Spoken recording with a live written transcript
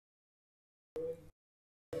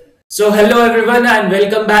So hello everyone and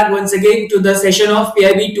welcome back once again to the session of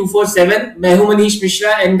PIB 247. मैं हूं Manish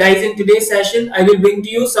Mishra and guys in today's session I will bring to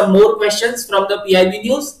you some more questions from the PIB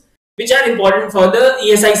news which are important for the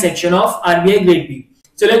ESI section of RBI Grade B.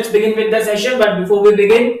 So let's begin with the session, but before we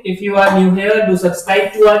begin, if you are new here, do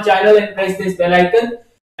subscribe to our channel and press this bell icon,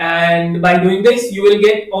 and by doing this you will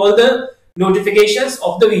get all the notifications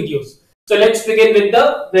of the videos. So let's begin with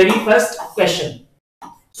the very first question.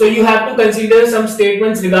 So you have to consider some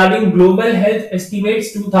statements regarding global health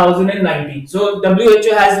estimates 2019. So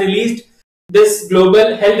WHO has released this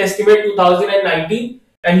global health estimate 2019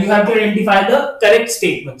 and you have to identify the correct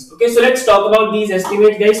statements. Okay, so let's talk about these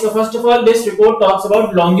estimates, guys. So first of all, this report talks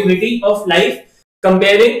about longevity of life,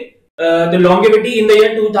 comparing the longevity in the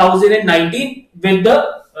year 2019 with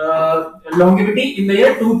the longevity in the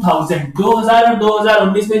year 2000. 2000 और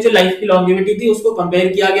 2019 में जो life की longevity थी उसको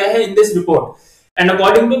compare किया गया है in this report. And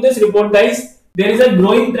according to this report, guys, there is a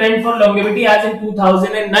growing trend for longevity as in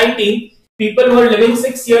 2019 people were living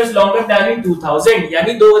 6 years longer than in 2000.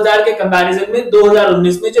 यानी 2000 के कंपैरिजन में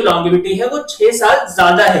 2019 में जो longevity है वो 6 साल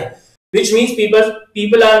ज्यादा है, which means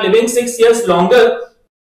people are living 6 years longer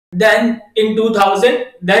than in 2000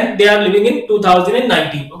 than they are living in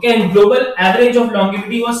 2019. Okay, and global average of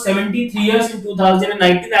longevity was 73 years in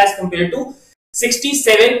 2019 as compared to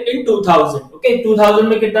 67 in 2000. Okay, 2000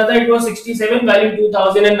 में कितना था? It was 67, while in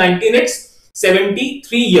 2019 it's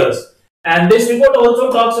 73 years. And this report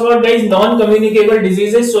also talks about, guys, non-communicable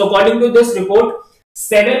diseases. So according to this report,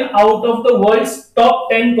 7 out of the world's top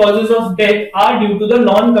 10 causes of death are due to the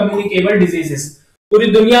non-communicable diseases.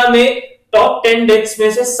 पूरी दुनिया में top 10 deaths में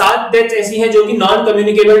से 7 deaths ऐसी हैं जो कि non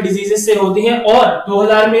communicable diseases से होती हैं, और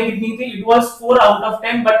 2000 में कितनी थी? It was 4 out of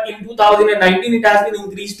 10, but in 2019 it has been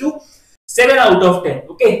increased to 7 out of 10.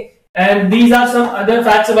 Okay, and these are some other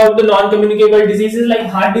facts about the non-communicable diseases. Like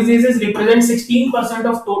heart diseases represent 16%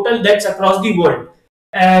 of total deaths across the world.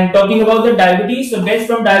 And talking about the diabetes, so deaths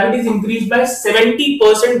from diabetes increased by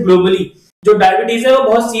 70% globally. जो diabetes है वो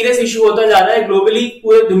बहुत serious issue होता जा रहा है globally,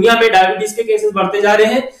 पूरे दुनिया में डायबिटीज के केसेस बढ़ते जा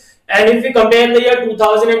रहे हैं. And if we compare the year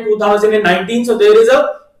 2000 and 2019, so there is a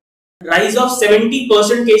rise of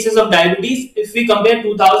 70% cases of diabetes. If we compare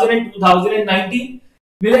 2000 and 2019,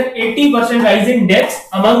 with an 80% rise in deaths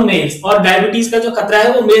among males, और डायबिटीज का जो खतरा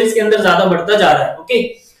है वो मेल्स के अंदर ज्यादा बढ़ता जा रहा है. Okay,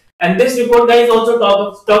 and this report, guys, also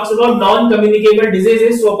talks about non-communicable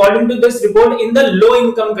diseases. So according to this report, in the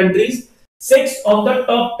low-income countries, 6 of the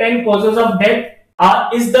top 10 causes of death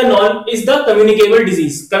is the communicable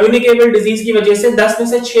disease. Communicable disease की वजह से 10 में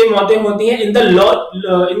से 6 मौतें होती हैं in the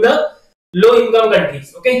low-income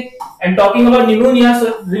countries. Okay, and talking about pneumonia, so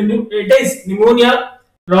it is pneumonia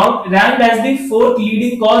ranked as the 4th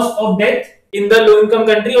leading cause of death in the low-income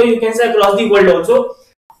country, or you can say across the world also.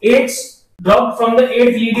 AIDS dropped from the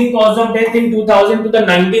 8th leading cause of death in 2000 to the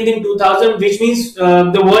 19th in 2000, which means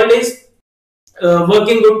the world is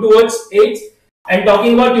working good towards AIDS. And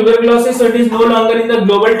talking about tuberculosis, so it is no longer in the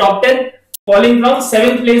global top 10, falling from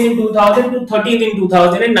 7th place in 2000 to 13th in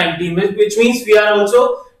 2019, which means we are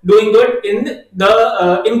also doing good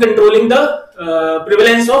in controlling the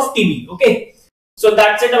prevalence of TB. Okay. So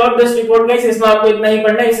that's it about this report, guys. इसमें आपको इतना ही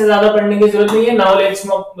पढ़ना है, इससे ज्यादा पढ़ने की जरूरत नहीं है. Now let's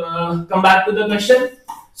come back to the question.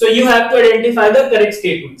 So you have to identify the correct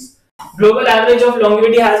statements. Global average of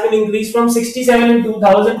longevity has been increased from 67 in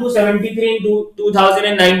 2000 to 73 in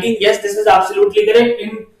 2019. Yes, this is absolutely correct.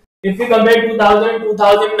 If we compare 2000 and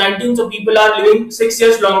 2019, so people are living 6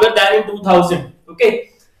 years longer than in 2000.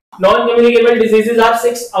 Okay. Non-communicable diseases are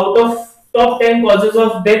 6 out of top 10 causes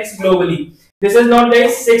of deaths globally. This is not,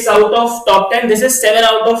 guys, 6 out of top 10. This is 7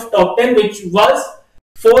 out of top 10, which was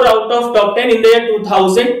 4 out of top 10 in the year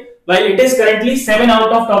 2000, while it is currently 7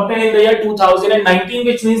 out of top 10 in the year 2019,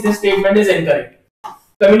 which means this statement is incorrect.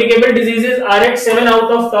 Communicable diseases are at 7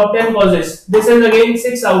 out of top 10 causes. This is again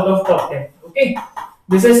 6 out of top 10. Okay,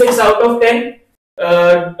 this is 6 out of 10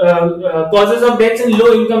 causes of deaths in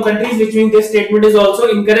low-income countries, which means this statement is also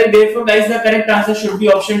incorrect. Therefore, guys, the correct answer should be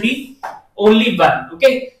option D, only 1.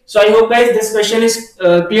 Okay. So I hope, guys, this question is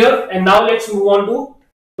clear, and now let's move on to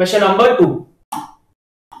question number 2.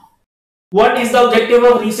 What is the objective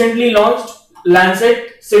of recently launched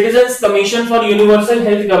Lancet Citizens Commission for Universal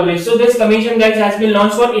Health Coverage? So this commission, guys, has been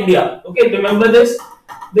launched for India. Okay, remember this.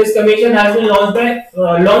 This commission has been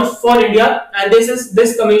launched for India, and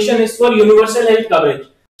this commission is for universal health coverage.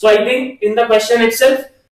 So I think in the question itself,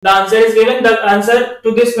 the answer is given. The answer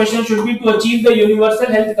to this question should be to achieve the universal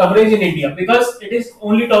health coverage in India, because it is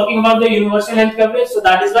only talking about the universal health coverage. So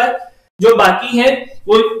that is why जो बाकी है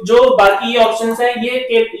वो जो बाकी options है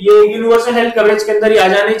ये universal health coverage के अंदर ही आ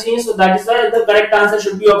जाने चाहिए. So that is why the correct answer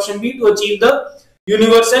should be option B, to achieve the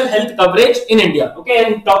universal health coverage in India. Okay,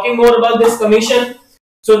 and talking more about this commission,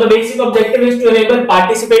 so the basic objective is to enable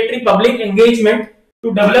participatory public engagement to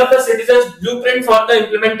develop the citizens' blueprint for the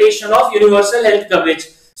implementation of universal health coverage.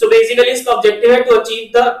 So basically, इसका objective है to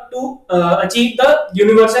achieve the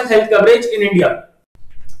universal health coverage in India,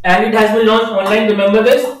 and it has been launched online. Remember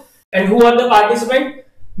this. And who are the participants?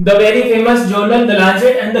 The very famous journal The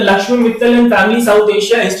Lancet and the Lakshmi Mittal and Family South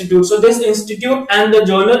Asia Institute. So this institute and the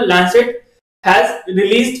journal Lancet has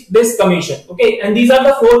released this commission. Okay, and these are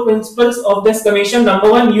the 4 principles of this commission.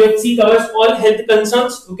 Number 1, UHC covers all health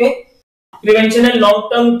concerns. Okay, prevention and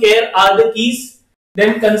long-term care are the keys.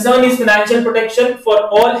 Then concern is financial protection for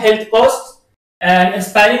all health costs and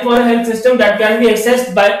aspiring for a health system that can be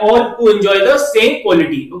accessed by all who enjoy the same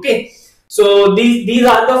quality. Okay. So these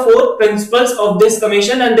are the 4 principles of this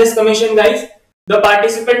commission, and this commission, guys, the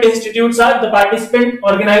participant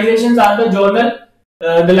organizations are the journal,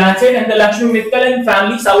 the Lancet and the Lakshmi Mittal and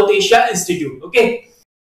Family South Asia Institute. Okay.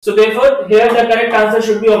 So therefore, here the correct answer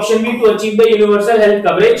should be option B, to achieve the universal health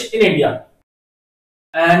coverage in India.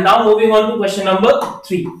 And now moving on to question number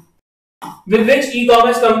 3. With which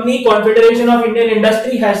e-commerce company Confederation of Indian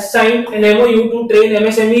Industry has signed an MOU to train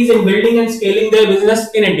MSMEs in building and scaling their business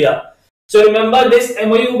in India? So remember, this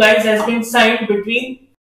MOU, guys, has been signed between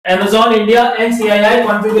Amazon India and CII,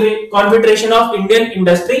 Confederation of Indian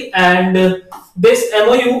Industry, and this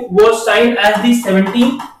MOU was signed as the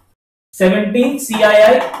 17th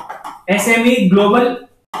CII SME Global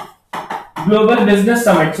Business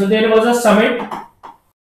Summit. So there was a summit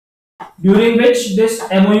during which this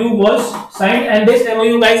MOU was signed, and this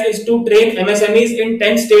MOU, guys, is to train MSMEs in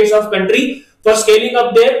 10 states of country for scaling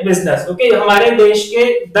up their business. Okay, हमारे देश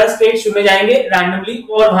के 10 state चुने जाएंगे randomly,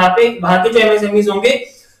 और वहां के जो MSMEs होंगे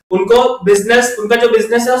उनका जो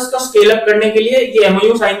बिजनेस है उसको स्केल अप करने के लिए ये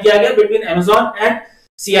एमओयू साइन किया गया बिटवीन अमेज़न एंड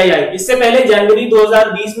सीआईआई. इससे पहले जनवरी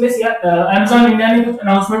 2020 में अमेज़न इंडिया ने कुछ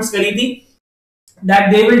अनाउंसमेंट्स करी थी that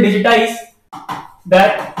they will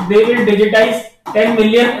digitize 10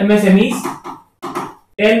 million MSMEs.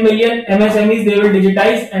 10 million MSMEs they will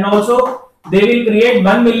digitize, and also they will create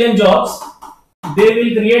 1 million jobs. They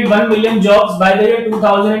will create 1 million jobs by the year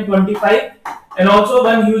 2025. And also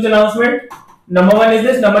one huge announcement. Number 1 is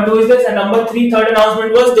this, number 2 is this, and number 3, third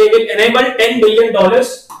announcement was they will enable $10 billion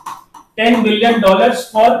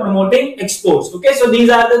for promoting exports. Okay, so these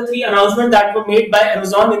are the 3 announcements that were made by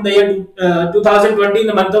Amazon in the year 2020 in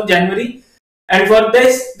the month of January. And for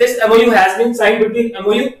this MOU has been signed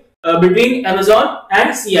between Amazon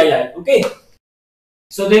and CII. Okay.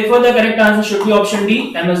 So therefore the correct answer should be option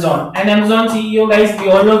D, Amazon. And Amazon CEO, guys, we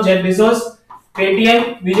all know Jeff Bezos,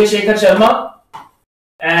 Paytm, Vijay Shekhar Sharma,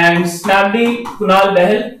 and Snapdeal, Kunal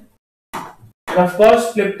Bahal, and of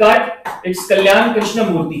course Flipkart, it's Kalyan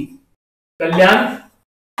Krishnamurthy.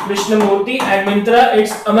 And Myntra,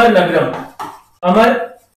 it's Amar Nagaram. Amar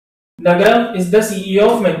Nagaram is the CEO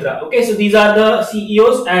of Myntra. Okay, so these are the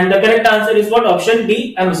CEOs, and the correct answer is what? Option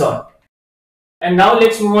D, Amazon. And now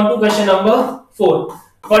let's move on to question number 4.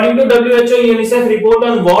 According to WHO UNICEF report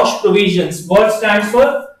on WASH provisions, what stands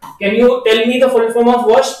for? Can you tell me the full form of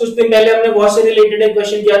WASH? कुछ दिन पहले हमने WASH से related एक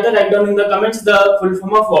question किया था. Write down in the comments the full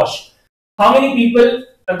form of WASH. How many people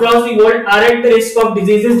across the world are at the risk of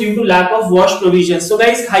diseases due to lack of WASH provisions? So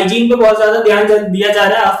guys, hygiene पे बहुत ज़्यादा ध्यान दिया जा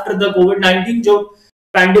रहा है after the COVID-19 जो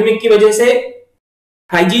pandemic की वजह से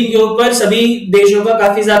हाइजीन के ऊपर सभी देशों का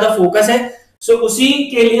काफी ज्यादा फोकस है. सो उसी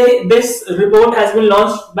के लिए this report has been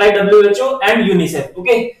launched by WHO and UNICEF.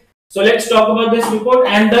 Okay, so let's talk about this report.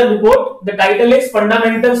 And the report, the title is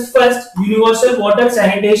fundamentals first, universal water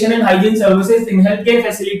sanitation and hygiene services in health care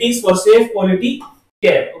facilities for safe quality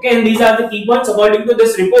care. Okay, and these are the key points. According to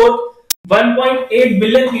this report, 1.8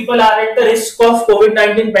 billion people are at the risk of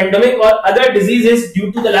COVID-19 pandemic or other diseases due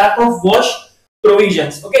to the lack of WASH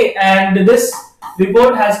provisions. Okay, and this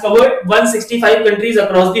report has covered 165 countries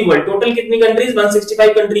across the world. Total कितनी countries?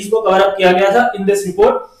 165 countries को cover up किया गया था in this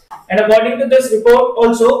report. And according to this report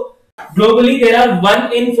also, globally there are 1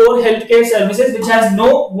 in 4 healthcare services which has no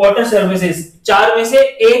water services. 4 में से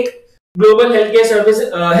एक global healthcare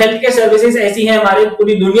services ऐसी हैं हमारे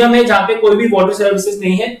पूरी दुनिया में जहाँ पे कोई भी water services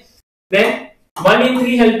नहीं है. Then 1 in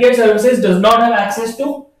 3 healthcare services does not have access to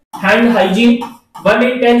hand hygiene. 1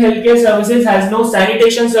 in 10 healthcare services has no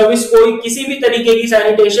sanitation service. कोई किसी भी तरीके की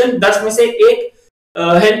sanitation 10 में से एक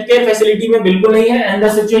healthcare facility में बिल्कुल नहीं है. And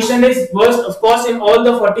the situation is worst, of course, in all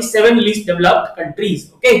the 47 least developed countries.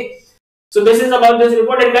 Okay, so this is about this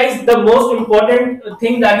report. And guys, the most important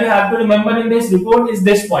thing that you have to remember in this report is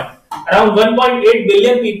this point: around 1.8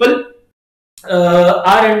 billion people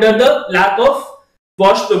are under the lack of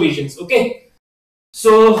WASH provisions. Okay,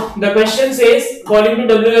 So the question says, according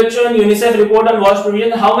to WHO and UNICEF report on wash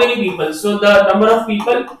provision, how many people? So the number of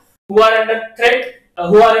people who are under threat,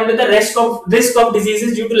 who are under the risk of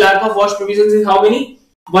diseases due to lack of wash provisions is how many?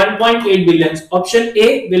 1.8 billion. Option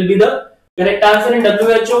A will be the correct answer. In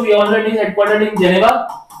WHO, we already headquartered in Geneva,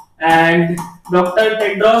 and Dr.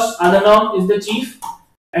 Tedros Adhanom is the chief.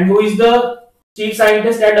 And who is the chief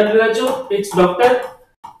scientist at WHO? It's Dr.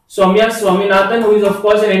 Soumya Swaminathan, who is of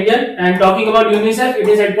course an Indian. And talking about UNICEF, it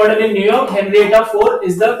is headquartered in New York. Henrietta Fore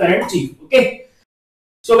is the current chief. Okay.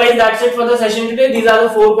 So guys, that's it for the session today. These are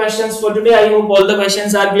the 4 questions for today. I hope all the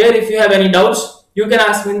questions are clear. If you have any doubts, you can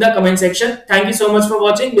ask me in the comment section. Thank you so much for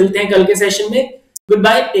watching. We'll thank कल के session में.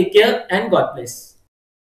 Goodbye, take care and God bless.